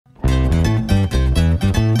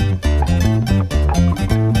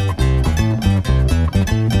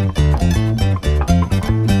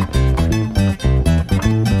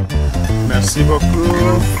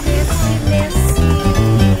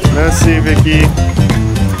morning, Vicky.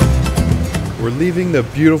 We're leaving the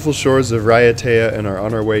beautiful shores of Raiatea and are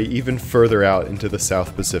on our way even further out into the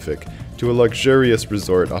South Pacific to a luxurious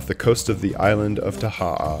resort off the coast of the island of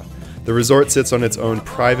Taha'a. The resort sits on its own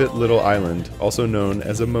private little island, also known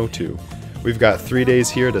as a motu. We've got 3 days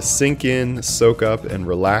here to sink in, soak up, and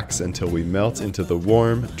relax until we melt into the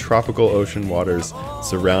warm, tropical ocean waters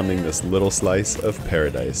surrounding this little slice of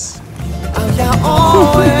paradise.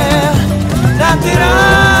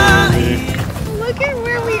 Look at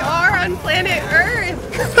where we are on planet Earth!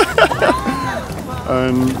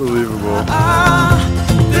 Unbelievable.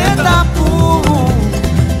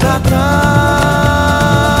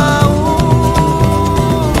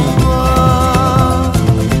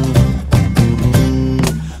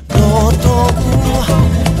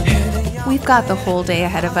 We've got the whole day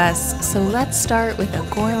ahead of us, so let's start with a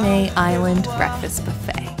gourmet island breakfast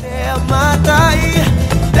buffet.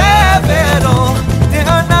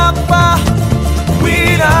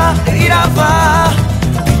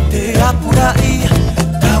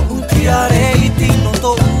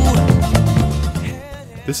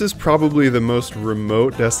 This is probably the most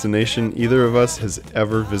remote destination either of us has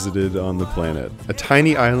ever visited on the planet. A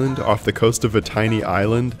tiny island off the coast of a tiny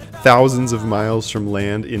island, thousands of miles from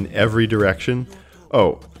land in every direction.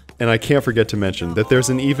 Oh, and I can't forget to mention that there's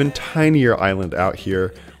an even tinier island out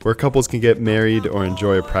here where couples can get married or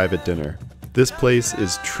enjoy a private dinner. This place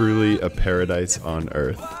is truly a paradise on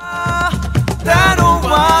Earth.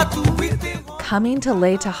 Coming to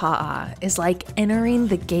Lake Taha'a is like entering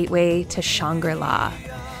the gateway to Shangri-La.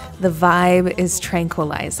 The vibe is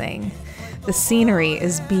tranquilizing. The scenery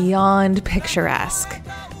is beyond picturesque.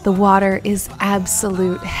 The water is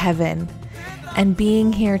absolute heaven. And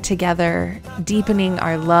being here together, deepening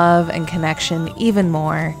our love and connection even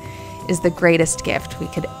more, is the greatest gift we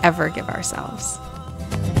could ever give ourselves.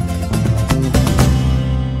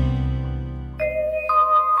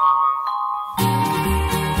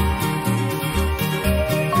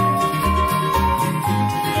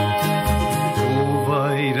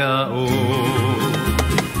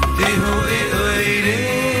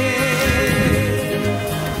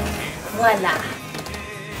 Voila.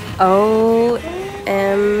 OMG.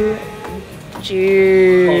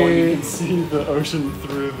 Oh, you can see the ocean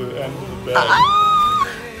through the end of the bed.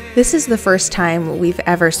 This is the first time we've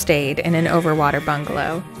ever stayed in an overwater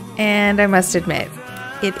bungalow, and I must admit,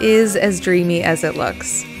 it is as dreamy as it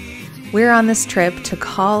looks. We're on this trip to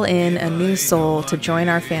call in a new soul to join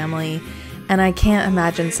our family, and I can't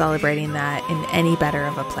imagine celebrating that in any better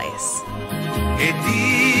of a place.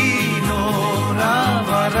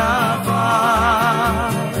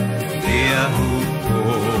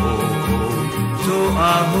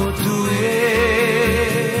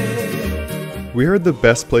 We heard the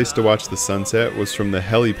best place to watch the sunset was from the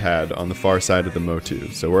helipad on the far side of the motu,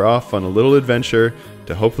 so we're off on a little adventure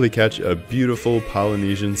to hopefully catch a beautiful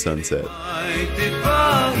Polynesian sunset.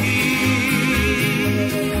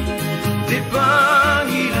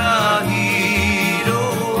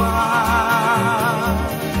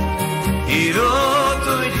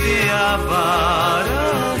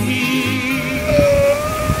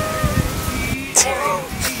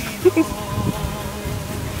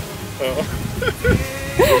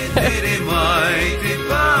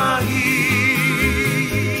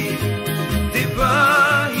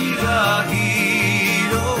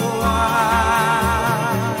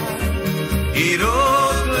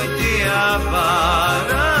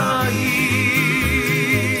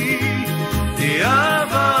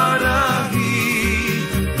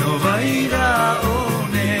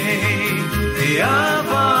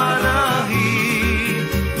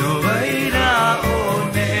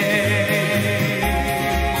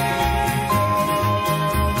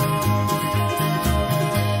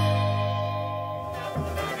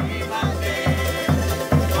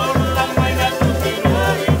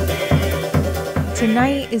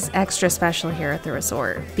 Tonight is extra special here at the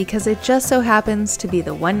resort because it just so happens to be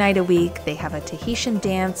the one night a week they have a Tahitian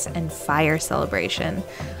dance and fire celebration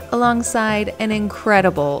alongside an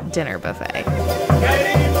incredible dinner buffet.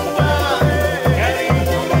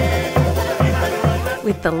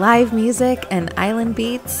 With the live music and island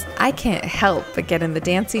beats, I can't help but get in the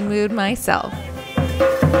dancing mood myself.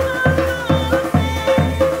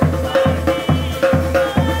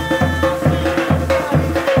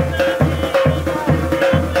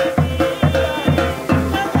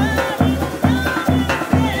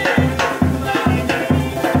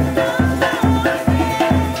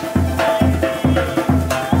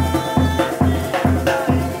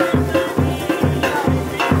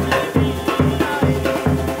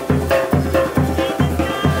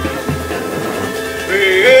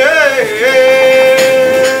 Hey, hey, hey.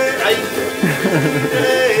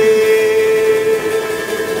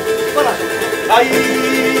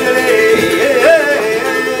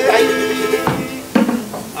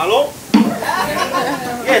 Hello?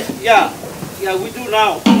 Yes, yeah. Yeah, we do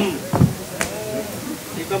now.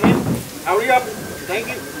 You come in? Hurry up. Thank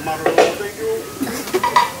you. Thank you.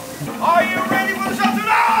 Are you ready for the show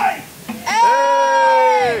tonight?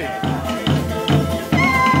 Hey!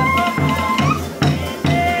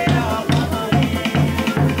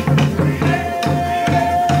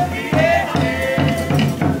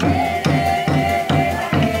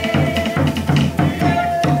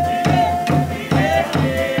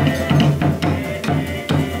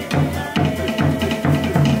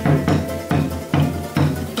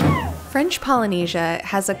 French Polynesia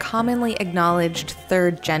has a commonly acknowledged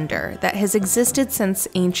third gender that has existed since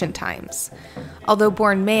ancient times. Although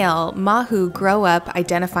born male, Mahu grow up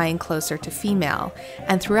identifying closer to female,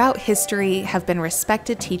 and throughout history have been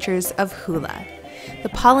respected teachers of hula. The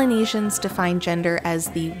Polynesians define gender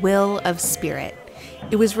as the will of spirit.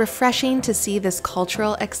 It was refreshing to see this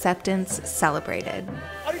cultural acceptance celebrated.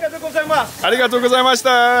 Arigatou gozaimasu. ありがとうございまし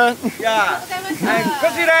た。 Yeah. And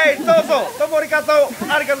kosirei, dozo, tomo arigatou,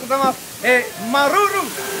 arigatou gozaimasu. Maruru.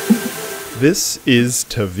 This is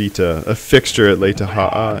Tavita, a fixture at Lake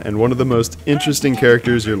Taha'a, and one of the most interesting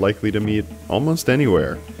characters you're likely to meet almost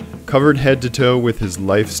anywhere. Covered head to toe with his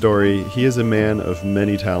life story, he is a man of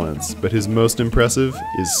many talents, but his most impressive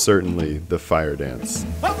is certainly the fire dance.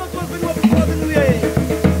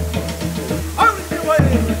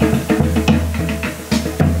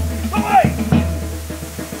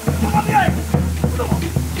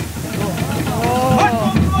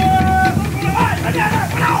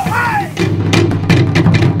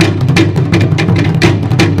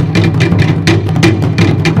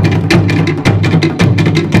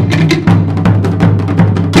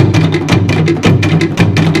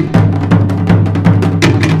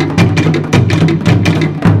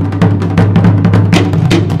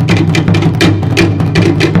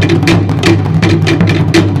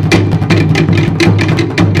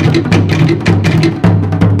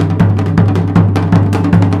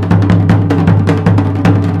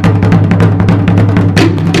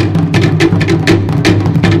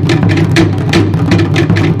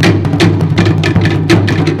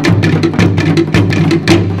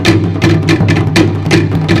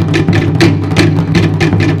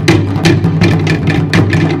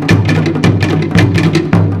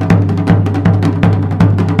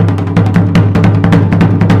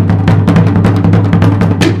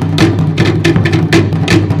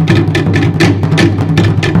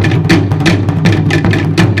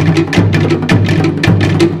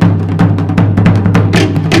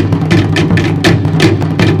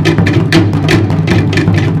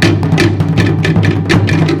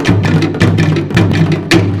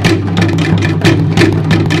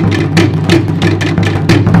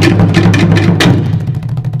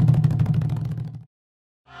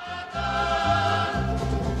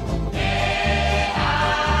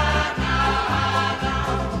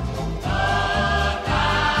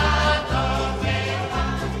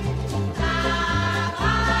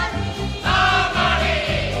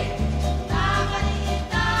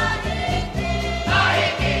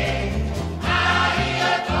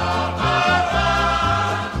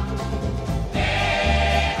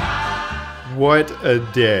 What a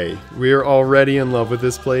day. We are already in love with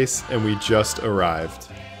this place, and we just arrived.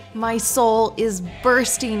 My soul is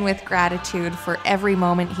bursting with gratitude for every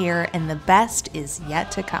moment here, and the best is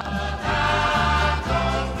yet to come.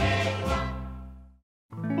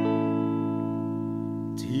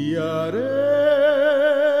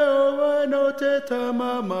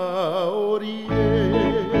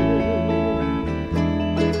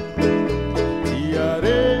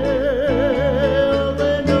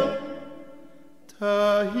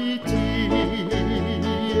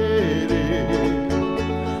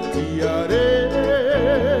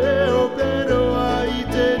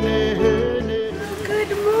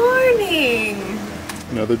 Good morning!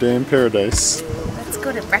 Another day in paradise. Let's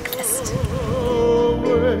go to breakfast. And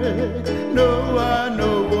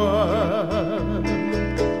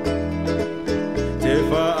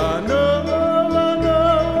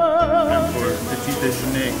for petit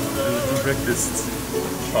déjeuner, breakfast,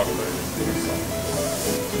 chocolate.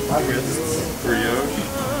 August, brioche.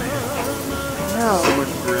 So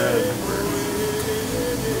much bread.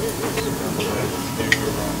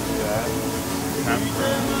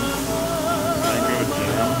 Mango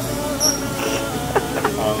jam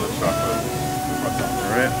on the chocolate.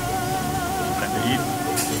 Alright. Time to eat.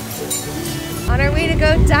 On our way to go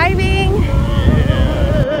diving!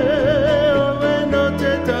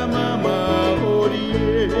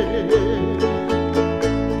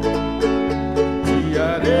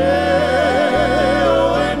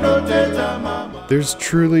 There's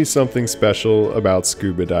truly something special about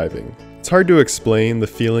scuba diving. It's hard to explain the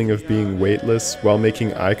feeling of being weightless while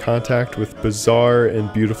making eye contact with bizarre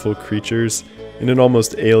and beautiful creatures in an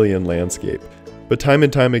almost alien landscape. But time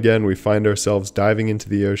and time again, we find ourselves diving into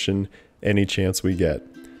the ocean any chance we get.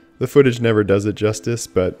 The footage never does it justice,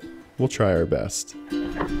 but we'll try our best.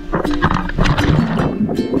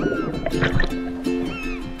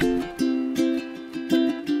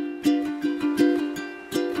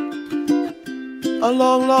 A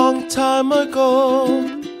long, long time ago,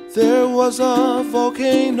 there was a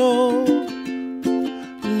volcano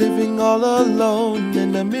living all alone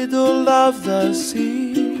in the middle of the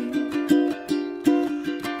sea.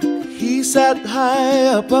 He sat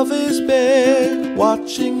high above his bed,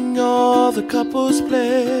 watching all the couples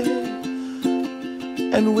play,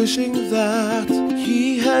 and wishing that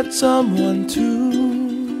he had someone too.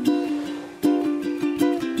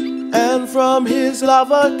 And from his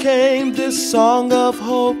lover came this song of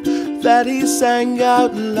hope that he sang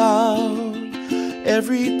out loud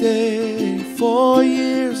every day for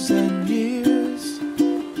years and years.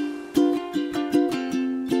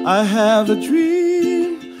 I have a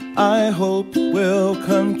dream I hope will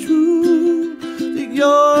come true, that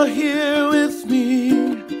you're here with me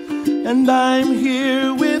and I'm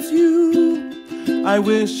here with you. I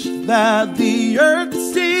wish that the earth,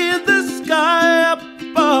 sea, the sky up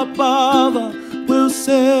above will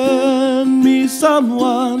send me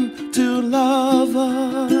someone to love.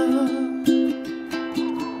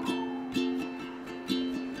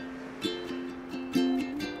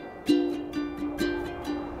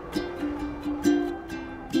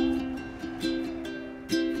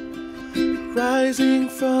 Rising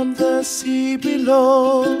from the sea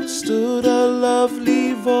below stood a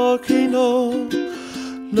lovely volcano,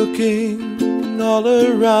 looking all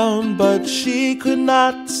around, but she could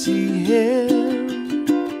not see him.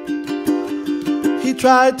 He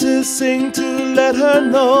tried to sing to let her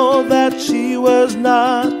know that she was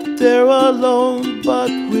not there alone, but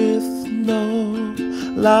with no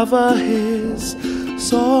lava his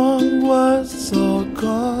song was all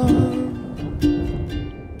gone.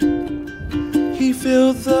 He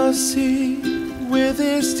filled the sea with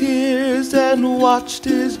his tears and watched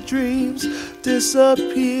his dreams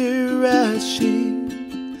disappear as she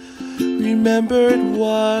remembered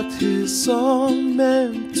what his song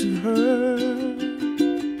meant to her.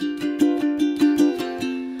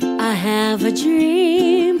 I have a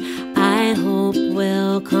dream I hope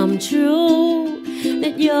will come true,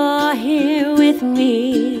 that you're here with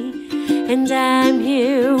me and I'm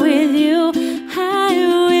here with you. I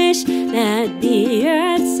wish that the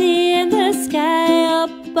earth, sea, and the sky up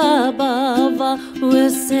above will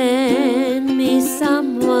send me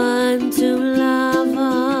someone to love.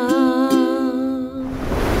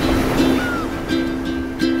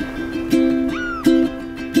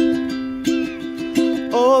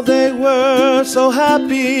 Oh, they were so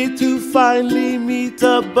happy to finally meet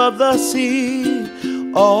above the sea.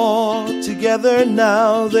 All together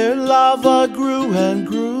now their lava grew and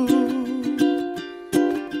grew.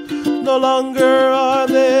 No longer are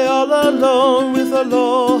they all alone, with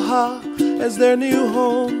aloha as their new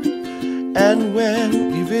home. And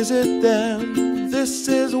when we visit them, this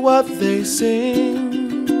is what they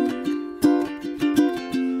sing.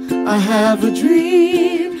 I have a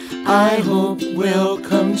dream I hope will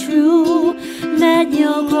come true, that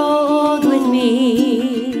you'll grow old with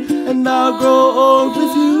me and I'll grow old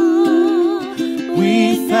with you.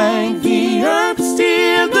 We thank the earth,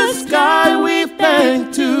 sea, the sky, we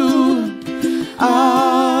thank too.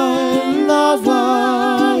 I love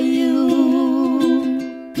you.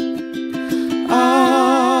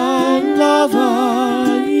 I love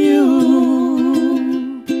you.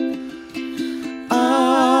 I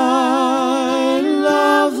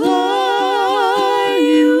love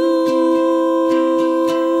you.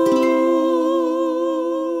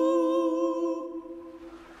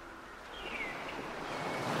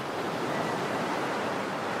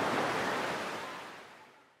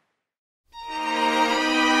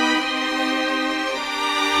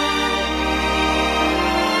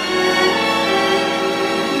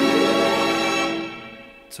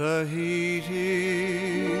 Tahiti,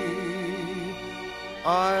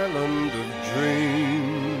 island of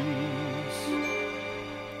dreams,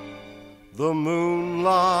 the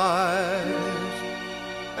moonlight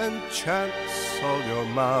enchants all your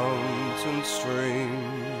mountain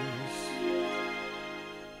streams.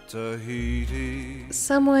 Tahiti.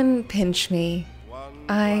 Someone pinch me.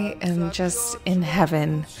 I am just in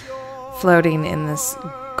heaven, floating in this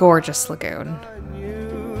gorgeous lagoon. I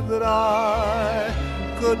knew that I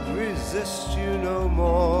could resist you no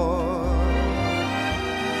more.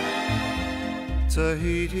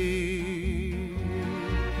 Tahiti,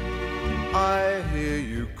 I hear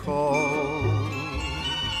you call,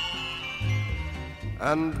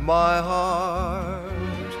 and my heart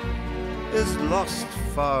is lost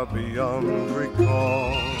far beyond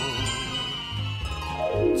recall.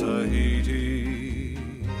 Tahiti,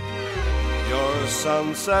 your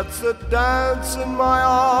sunsets that dance in my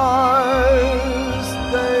eyes,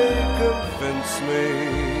 they convince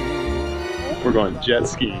me. We're going jet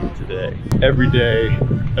skiing today. Every day,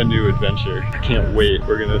 a new adventure. I can't wait.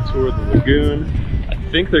 We're gonna tour the lagoon. I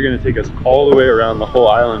think they're gonna take us all the way around the whole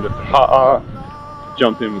island of Taha'a,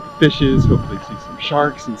 jump in with the fishes, hopefully see some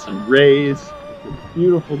sharks and some rays. It's a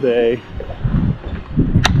beautiful day.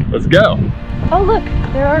 Let's go. Oh look,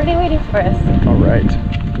 they're already waiting for us. All right.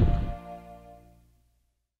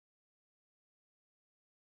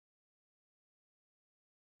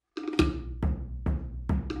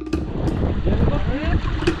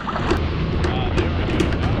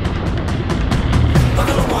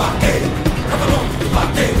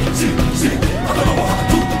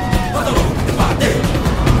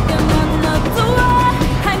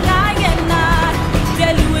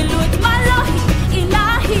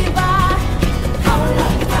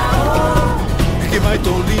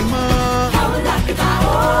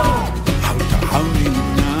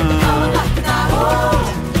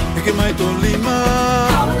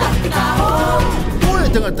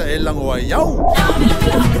 Tangata e lango ai au.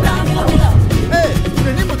 Eh,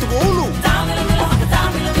 nini mo tuko ulu.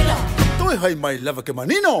 Toi hai mai lava ke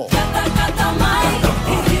manino.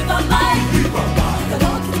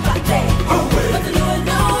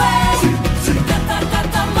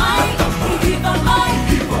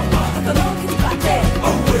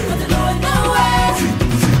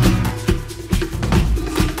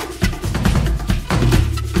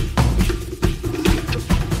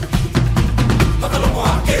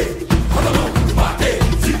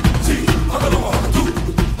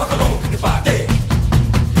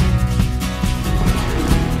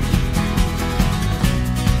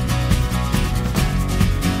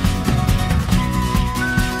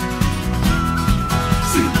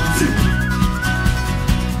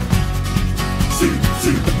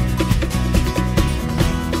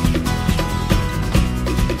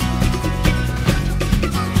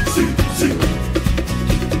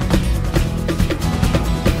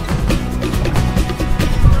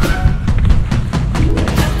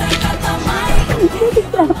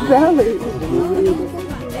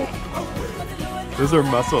 Those are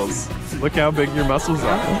mussels. Look how big your mussels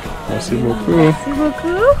are. Merci beaucoup. Merci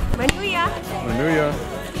beaucoup. Manuya. Manuya.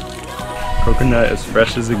 Coconut as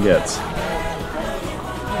fresh as it gets.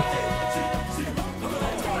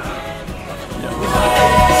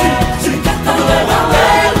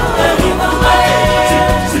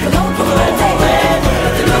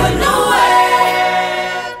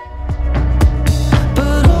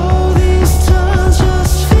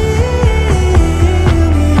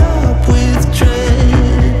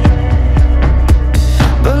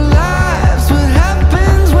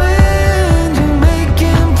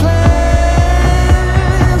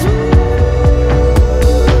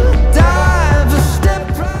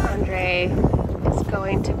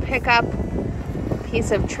 Pick up a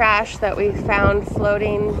piece of trash that we found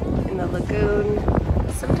floating in the lagoon.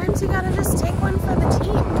 Sometimes you gotta just take one for the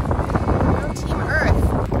team. You know, Team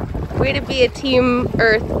Earth. Way to be a Team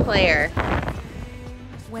Earth player.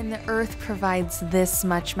 When the earth provides this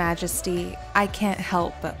much majesty, I can't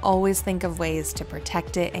help but always think of ways to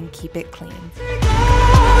protect it and keep it clean.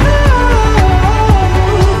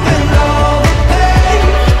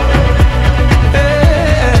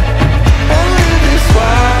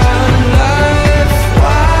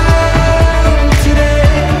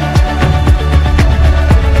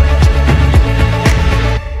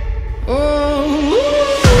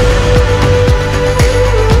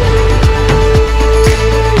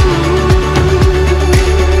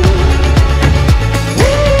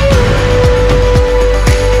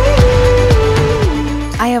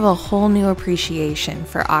 A whole new appreciation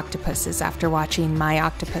for octopuses after watching My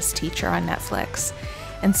Octopus Teacher on Netflix.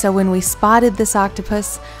 And so when we spotted this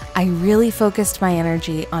octopus, I really focused my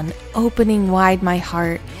energy on opening wide my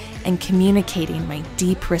heart and communicating my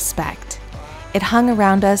deep respect. It hung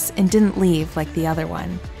around us and didn't leave like the other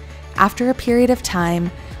one. After a period of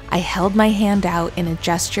time, I held my hand out in a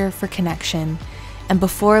gesture for connection, and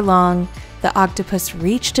before long, the octopus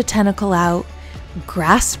reached a tentacle out,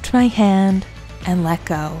 grasped my hand, and let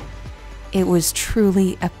go. It was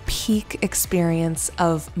truly a peak experience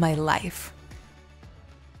of my life.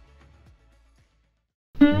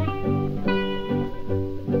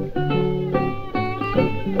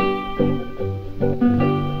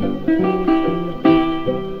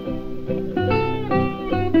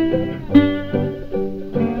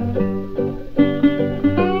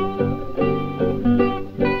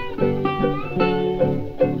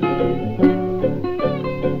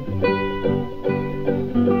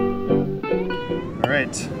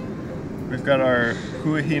 we've got our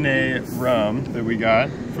Huahine rum that we got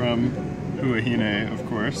from Huahine, of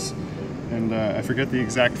course. And I forget the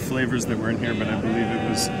exact flavors that were in here, but I believe it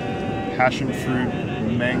was passion fruit,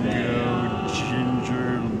 mango,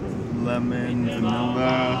 ginger, lemon,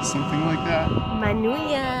 vanilla, something like that.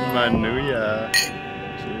 Manuya. Manuya.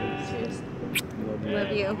 Cheers.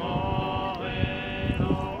 Love you. Whoa.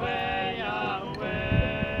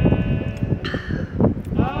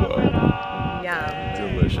 Yum.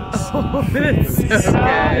 Delicious. Oh, it's so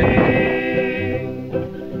good.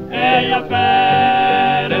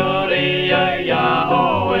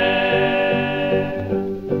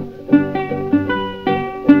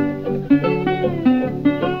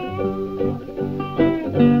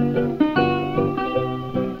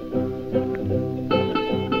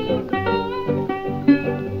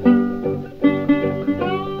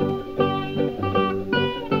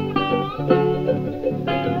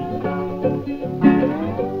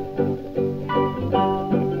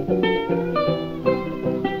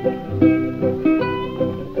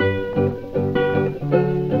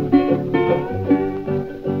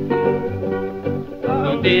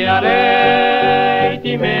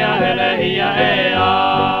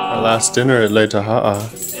 Our last dinner at Le Taha'a. Oh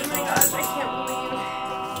my gosh, I can't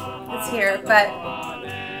believe it's here, but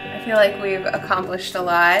I feel like we've accomplished a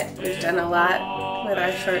lot. We've done a lot with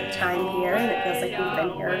our short time here, and it feels like we've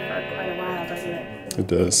been here for quite a while, doesn't it? It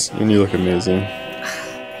does, and you look amazing.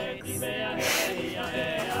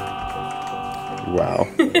 Wow.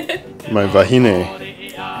 My vahine.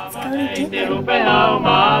 Let's go to dinner.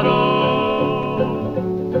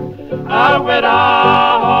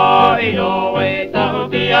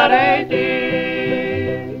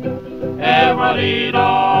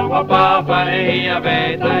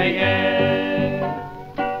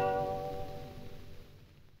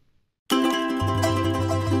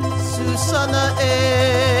 Susana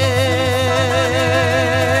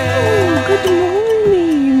Good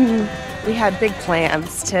morning. We had big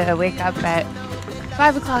plans to wake up at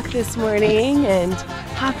 5 o'clock this morning and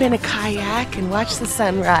hop in a kayak and watch the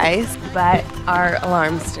sunrise, but our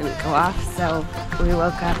alarms didn't go off, so we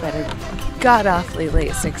woke up at a god-awfully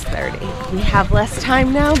late 6:30. We have less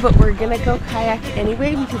time now, but we're gonna go kayak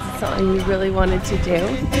anyway because it's something we really wanted to do.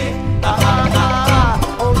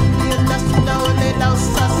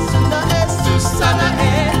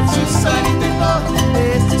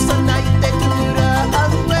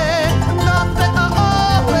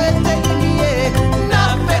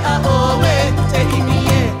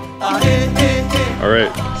 All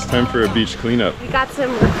right, it's time for a beach cleanup. We got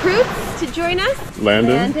some recruits to join us.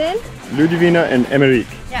 Landon, Ludivina, and Emerick.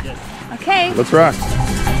 Yeah. Okay. Let's rock.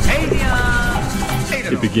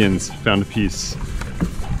 It begins. Found a piece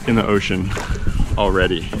in the ocean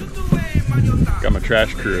already. Got my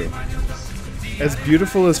trash crew. As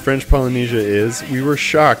beautiful as French Polynesia is, we were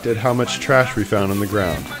shocked at how much trash we found on the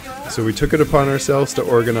ground. So we took it upon ourselves to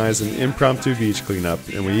organize an impromptu beach cleanup,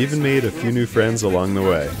 and we even made a few new friends along the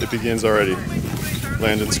way. It begins already.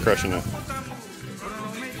 Landon's crushing it.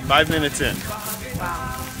 5 minutes in.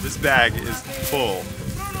 Wow. This bag is full.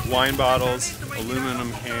 Wine bottles,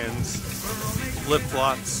 aluminum cans,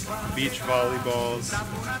 flip-flops, beach volleyballs,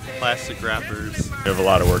 plastic wrappers. We have a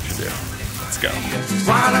lot of work to do. Let's go.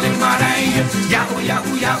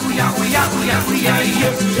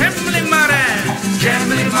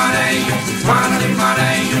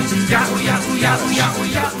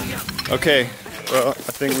 Okay, well,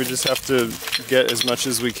 I think we just have to get as much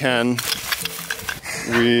as we can.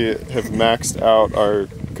 We have maxed out our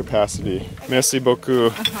capacity. Merci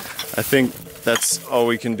beaucoup. I think that's all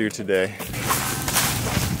we can do today.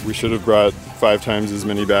 We should have brought 5 times as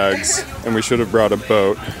many bags, and we should have brought a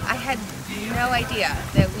boat. I had no idea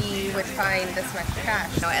that we would find this much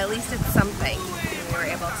trash. No, at least it's something. We were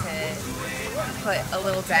able to put a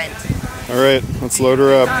little dent. All right, let's load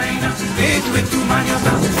her up.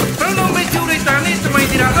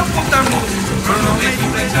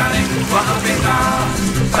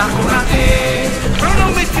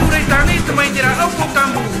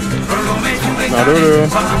 Maruru.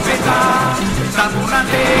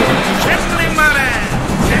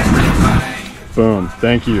 Boom,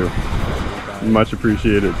 thank you. Much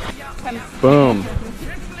appreciated. Boom.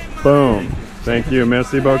 Boom. Thank you.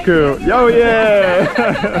 Merci beaucoup. Yo,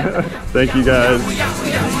 yeah! Thank you, guys.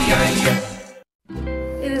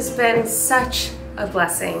 It has been such a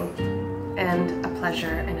blessing and a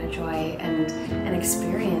pleasure and a joy and an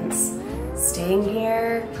experience staying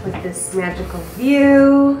here with this magical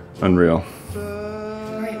view. Unreal.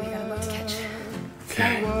 Alright, we got a boat to catch.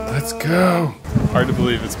 Okay, let's go. Hard to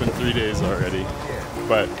believe it's been 3 days already,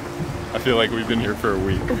 but I feel like we've been here for a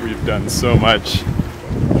week. We've done so much.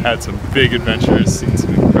 had some big adventures, seen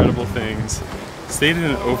some incredible things, stayed in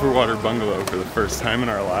an overwater bungalow for the first time in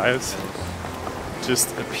our lives. Just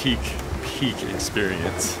a peak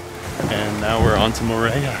experience. And now we're on to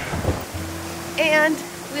Moorea. And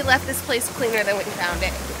we left this place cleaner than we found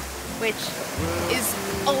it, which is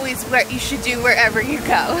always what you should do wherever you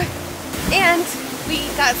go. And we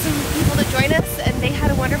got some people to join us, and they had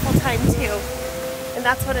a wonderful time too. And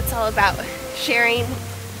that's what it's all about, sharing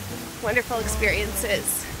wonderful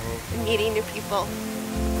experiences and meeting new people.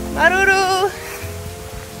 Maruru!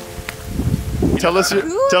 Tell us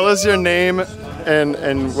your name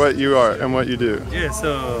and what you are and what you do. Yeah,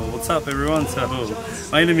 so what's up everyone? So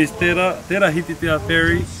my name is Taha'a Hititea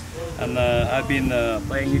Perry, and I've been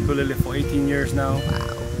playing ukulele for 18 years now.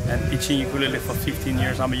 Wow. And teaching ukulele for 15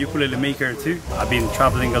 years. I'm a ukulele maker too. I've been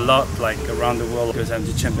traveling a lot, like around the world, because I'm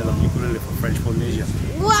the champion of ukulele for French Polynesia.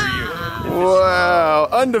 Wow! Wow,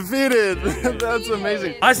 undefeated! That's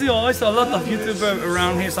amazing. I see a lot of YouTubers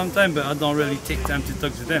around here sometimes, but I don't really take time to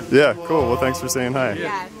talk to them. Yeah, cool. Well, thanks for saying hi.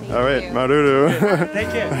 Yeah, thank All right, you. Maruru. Take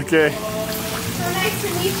care. Okay. So nice to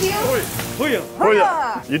meet you. Huya. Oh,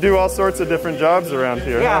 yeah. You do all sorts of different jobs around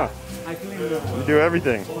here, huh? I clean You do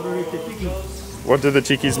everything. What do the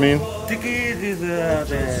tikis mean? Tiki is the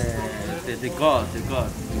god, many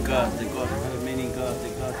gods, the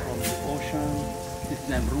god from the ocean. This is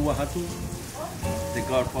named Ruahatu, the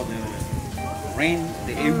god for the rain,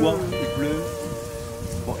 the ewa, the blue,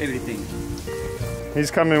 for everything. He's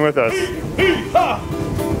coming with us.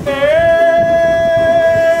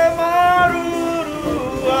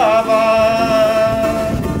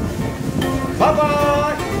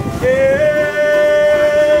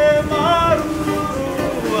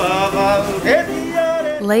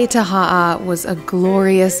 Lake Taha'a was a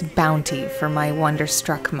glorious bounty for my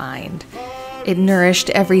wonder-struck mind. It nourished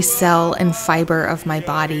every cell and fiber of my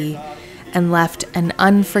body and left an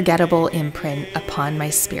unforgettable imprint upon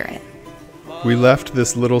my spirit. We left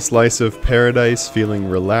this little slice of paradise feeling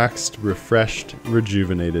relaxed, refreshed,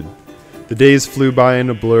 rejuvenated. The days flew by in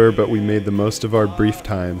a blur, but we made the most of our brief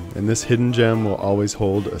time, and this hidden gem will always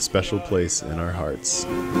hold a special place in our hearts.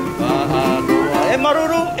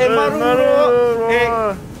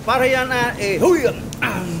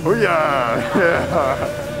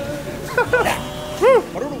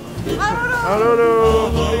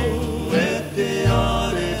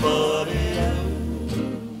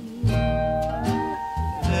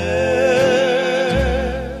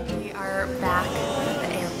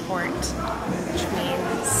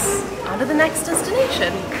 To the next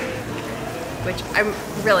destination, which I'm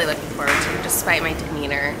really looking forward to despite my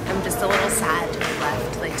demeanor. I'm just a little sad to have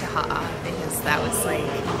left Lake Taha'a because that was like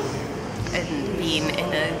being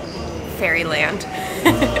in a fairyland.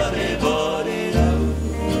 We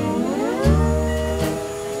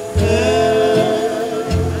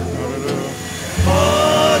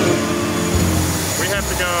have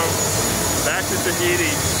to go back to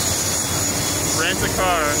Tahiti, rent a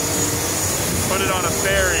car, put it on a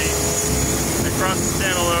ferry, and cross the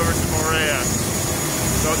channel over to Moorea.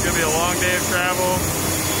 So it's going to be a long day of travel,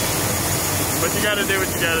 but you got to do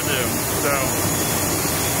what you got to do. So,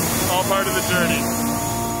 all part of the journey.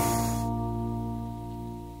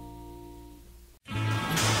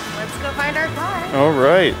 Let's go find our car. All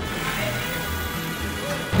right.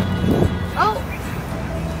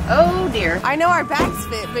 Oh dear. I know our bags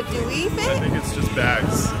fit, but do we I fit? think it's just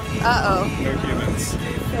bags. Uh-oh. No humans.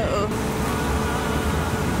 Uh-oh.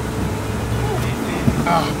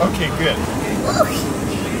 Oh, okay, good. Ooh,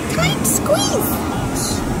 tight squeeze.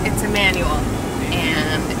 It's a manual,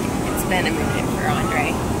 and it's been a minute for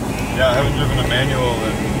Andre. Yeah, I haven't driven a manual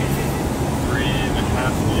in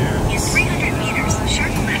 3.5 years. In 300 meters,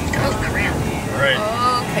 sharp left off the ramp. Right.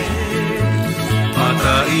 Okay.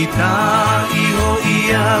 We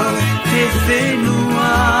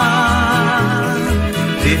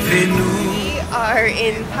are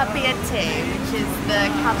in Papeete, which is the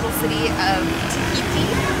capital city of Tahiti,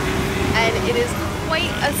 and it is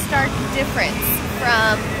quite a stark difference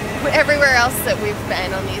from everywhere else that we've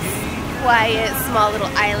been on these quiet, small little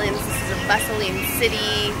islands. This is a bustling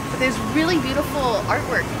city. But there's really beautiful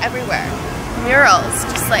artwork everywhere. Murals,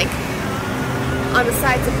 just like on the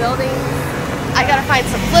sides of buildings. I gotta find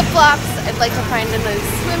some flip-flops. I'd like to find a nice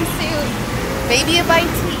swimsuit, maybe a bite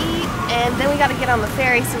to eat, and then we gotta get on the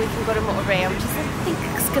ferry so we can go to Moorea, which is, I think,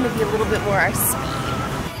 is gonna be a little bit more our speed.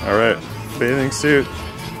 All right, bathing suit,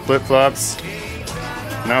 flip-flops.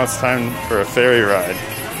 Now it's time for a ferry ride.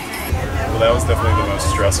 Well, that was definitely the most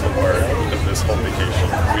stressful part of this whole vacation.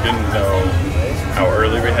 We didn't know how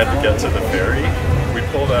early we had to get to the ferry. We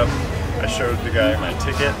pulled up, I showed the guy my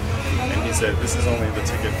ticket, and he said, this is only the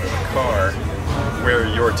ticket for the car. where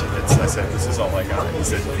are your tickets? I said, this is all I got. He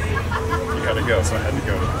said, you gotta go. So I had to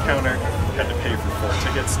go to the counter, had to pay for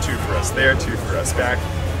 4 tickets, 2 for us there, 2 for us back.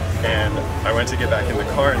 And I went to get back in the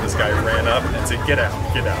car, and this guy ran up and said, get out,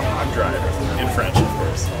 I'm driving, in French, of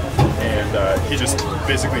course. And he just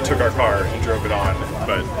basically took our car and drove it on,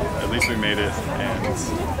 but at least we made it, and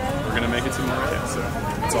we're gonna make it to Moorea, so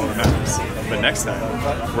that's all that matters. But next time,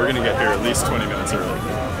 we're gonna get here at least 20 minutes early,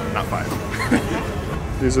 not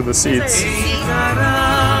 5. These are the seats.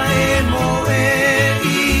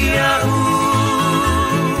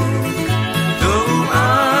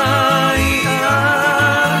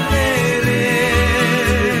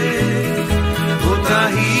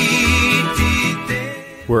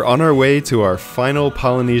 We're on our way to our final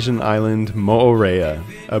Polynesian island, Moorea,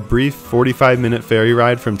 a brief 45-minute ferry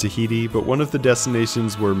ride from Tahiti, but one of the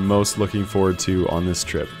destinations we're most looking forward to on this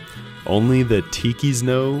trip. Only the tikis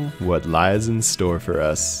know what lies in store for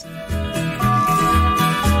us.